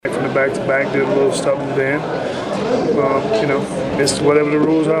went back-to-back, did a little something then. You know, it's whatever the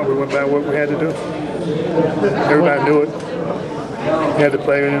rules are. We went by what we had to do. Everybody knew it. You had to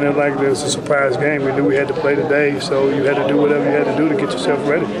play in it like this, a surprise game. We knew we had to play today, so you had to do whatever you had to do to get yourself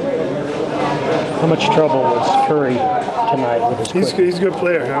ready. How much trouble was Curry tonight with his quickness? He's a good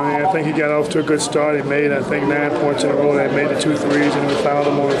player. I mean, I think he got off to a good start. He made, I think, 9 points in a row. They made the 2 threes, and we fouled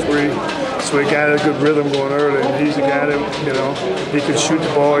him on the 3. So he got a good rhythm going early. And he's a guy that, you know, he can shoot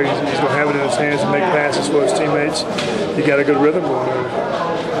the ball. He's going to have it in his hands and make passes for his teammates. He got a good rhythm going early.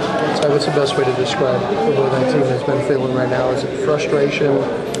 So what's the best way to describe what that team has been feeling right now? Is it frustration?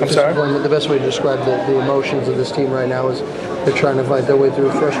 I'm sorry? The best way to describe the emotions of this team right now is they're trying to fight their way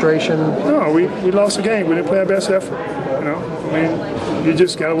through frustration? No, we lost the game. We didn't play our best effort. You know, I mean, you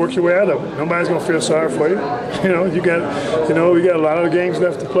just got to work your way out of it. Nobody's going to feel sorry for you. You know, we got a lot of games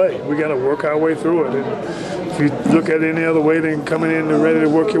left to play. We got to work our way through it. And if you look at it any other way than coming in and ready to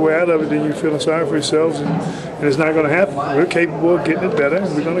work your way out of it, then you're feeling sorry for yourselves, and it's not going to happen. We're capable of getting it better,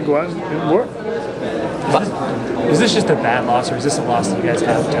 and we're going to go out and work. Is this just a bad loss, or is this a loss that you guys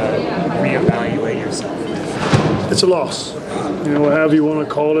have to reevaluate yourself? It's a loss. You know, however you want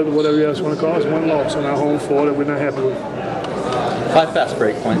to call it, whatever you else want to call it, it's one loss on our home floor that we're not happy with. 5 fast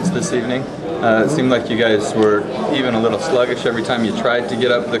break points this evening. It seemed like you guys were even a little sluggish every time you tried to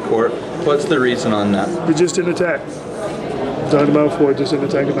get up the court. What's the reason on that? We just didn't attack. Talking about before, just didn't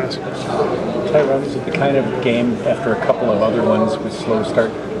attack the basket. Tyrone, is it the kind of game after a couple of other ones with slow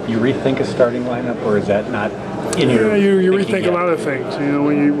start, you rethink a starting lineup, or is that not in your you rethink a lot of things. You know,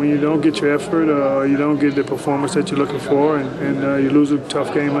 when you don't get your effort, you don't get the performance that you're looking for, and you lose a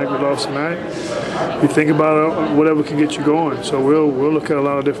tough game like we lost tonight, you think about whatever can get you going. So we'll look at a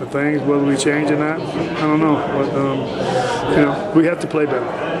lot of different things, whether we change or not. I don't know, but you know, we have to play better.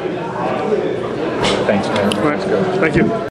 Thanks, man. All right. Thank you.